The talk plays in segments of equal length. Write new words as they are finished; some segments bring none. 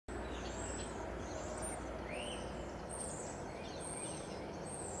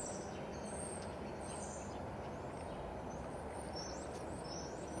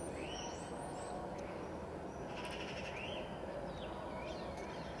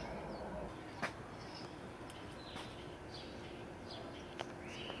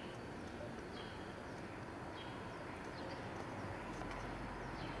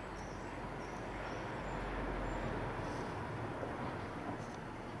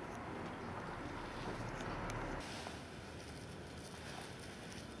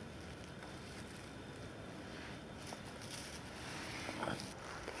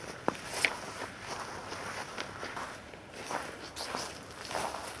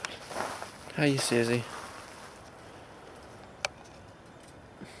Hi, Susie.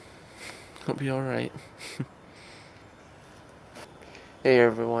 Hope you're alright. Hey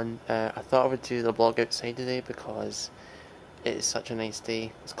everyone, I thought I would do the vlog outside today because it is such a nice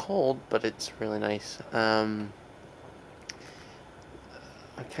day. It's cold, but it's really nice. I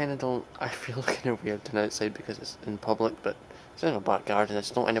kind of don't, I feel kind of weird doing outside because it's in public, but it's in a back garden. I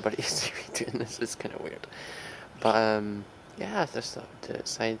just don't want anybody to see me doing this. It's kind of weird. But yeah, I just thought I'd do it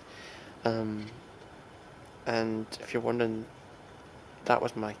outside. And if you're wondering, that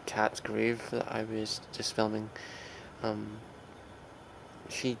was my cat's grave that I was just filming.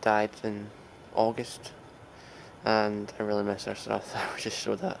 She died in August, and I really miss her, so I thought I would just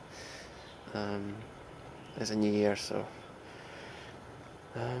show that as a new year. So,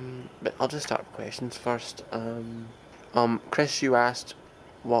 but I'll just start with questions first. Chris, you asked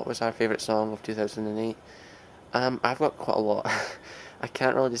what was our favourite song of 2008. I've got quite a lot. I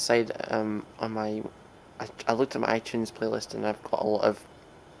can't really decide. On my, I looked at my iTunes playlist, and I've got a lot of,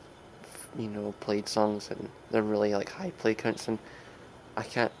 played songs, and they're really like high play counts, and I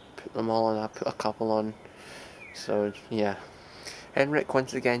can't put them all on. I put a couple on. So yeah, Henrik,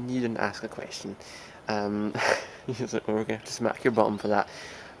 once again, you didn't ask a question. We're gonna have to smack your bottom for that.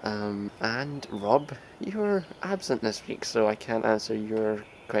 And Rob, you were absent this week, so I can't answer your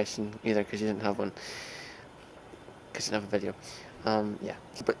question either because you didn't have one. Because you didn't have a video. Yeah.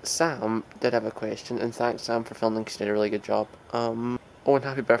 But Sam did have a question, and thanks Sam for filming because you did a really good job. Oh, and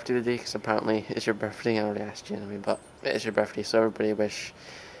happy birthday today, because apparently it's your birthday. I already asked you anyway, but it is your birthday, so everybody wish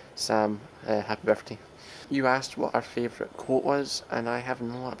Sam happy birthday. You asked what our favourite quote was, and I have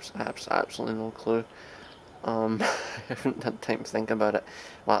absolutely no clue. I haven't had time to think about it.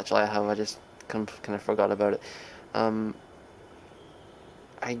 Well, actually I have, I just kind of forgot about it.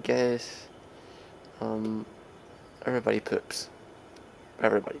 I guess, everybody poops.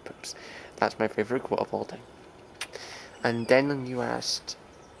 Everybody poops. That's my favourite quote of all time. And then you asked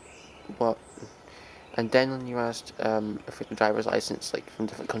what, if we could driver's license, like, from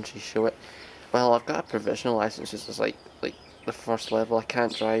different countries, show it. Well, I've got a provisional license, which is like the first level. I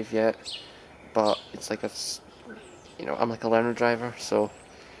can't drive yet, but it's like I'm like a learner driver, so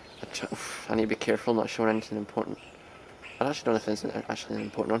I need to be careful not showing anything important. I actually don't know if there's actually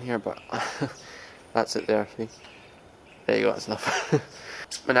important on here, but that's it there. See? There you go, that's enough.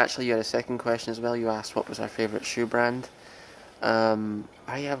 And actually, you had a second question as well. You asked what was our favourite shoe brand. I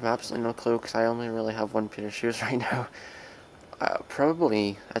have absolutely no clue because I only really have one pair of shoes right now.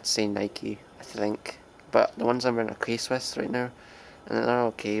 Probably, I'd say Nike, I think. But the ones I'm in a case with right now, and they're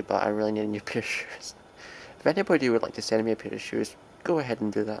okay, but I really need a new pair of shoes. If anybody would like to send me a pair of shoes, go ahead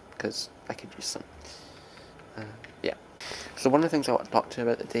and do that, because I could use some. Yeah. So one of the things I want to talk to you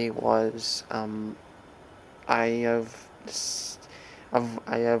about today was, I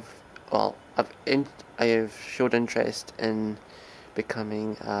have showed interest in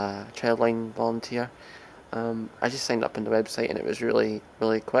becoming a Childline volunteer. I just signed up on the website and it was really,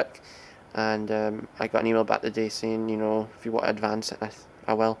 really quick, and I got an email back today saying, if you want to advance it,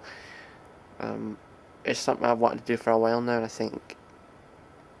 I will. It's something I've wanted to do for a while now, and I think,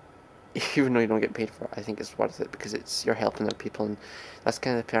 even though you don't get paid for it, I think it's worth it because you're helping other people, and that's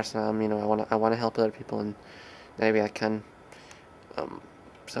kind of the person I am. I want to help other people, and maybe I can.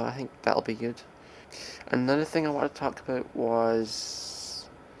 So I think that'll be good. Another thing I want to talk about was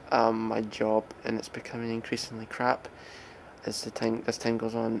my job, and it's becoming increasingly crap as time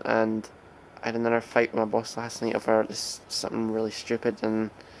goes on. And I had another fight with my boss last night over something really stupid,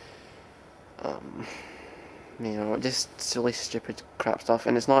 and just silly, stupid, crap stuff.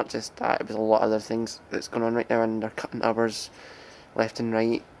 And it's not just that; it was a lot of other things that's going on right now, and they're cutting hours left and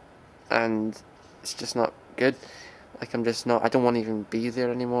right, and it's just not good. Like, I don't want to even be there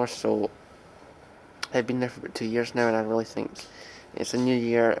anymore, so I've been there for about 2 years now, and I really think it's a new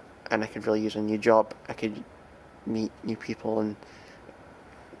year, and I could really use a new job. I could meet new people, and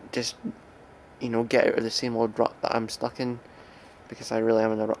just, get out of the same old rut that I'm stuck in, because I really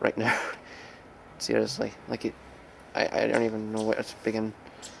am in a rut right now. Seriously, I don't even know where to begin.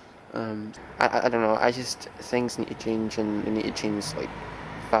 I don't know, things need to change, and they need to change, like,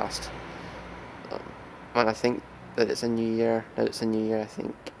 fast. And I think that it's a new year. Now it's a new year, I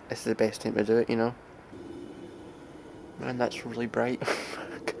think it's the best time to do it, Man, that's really bright.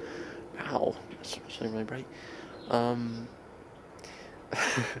 Wow, that's actually really bright.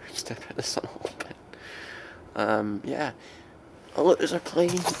 Step out the sun a little bit. Yeah. Oh, look, there's a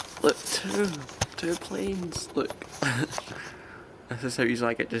plane. Look, two planes. Look. This is how easily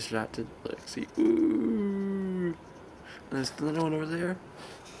I get distracted. Look, see. Ooh. There's another one over there.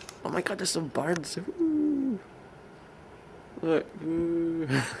 Oh my god, there's some birds. Ooh. Look. Ooh.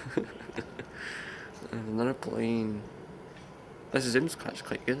 And another plane. This zoom's actually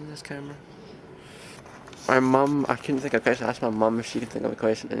quite good in this camera. My mum, I couldn't think of a question. I asked my mum if she could think of a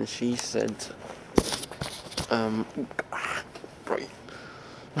question, and she said, right.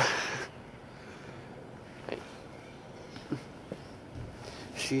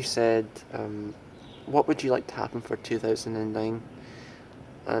 She said, what would you like to happen for 2009?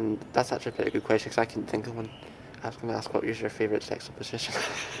 And that's actually a pretty good question because I couldn't think of one. I was going to ask what was your favourite sexual position.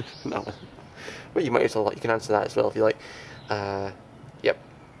 No. But you might as well, you can answer that as well if you like. Yep.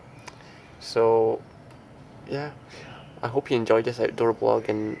 So, yeah. I hope you enjoyed this outdoor vlog,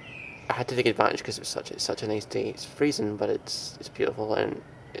 and I had to take advantage because it's such a nice day. It's freezing, but it's beautiful, and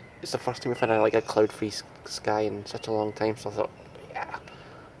it's the first time we've had like a cloud-free sky in such a long time. So I thought, yeah,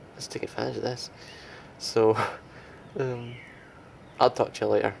 let's take advantage of this. So, I'll talk to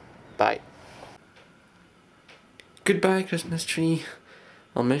you later. Bye. Goodbye, Christmas tree.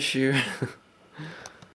 I'll miss you.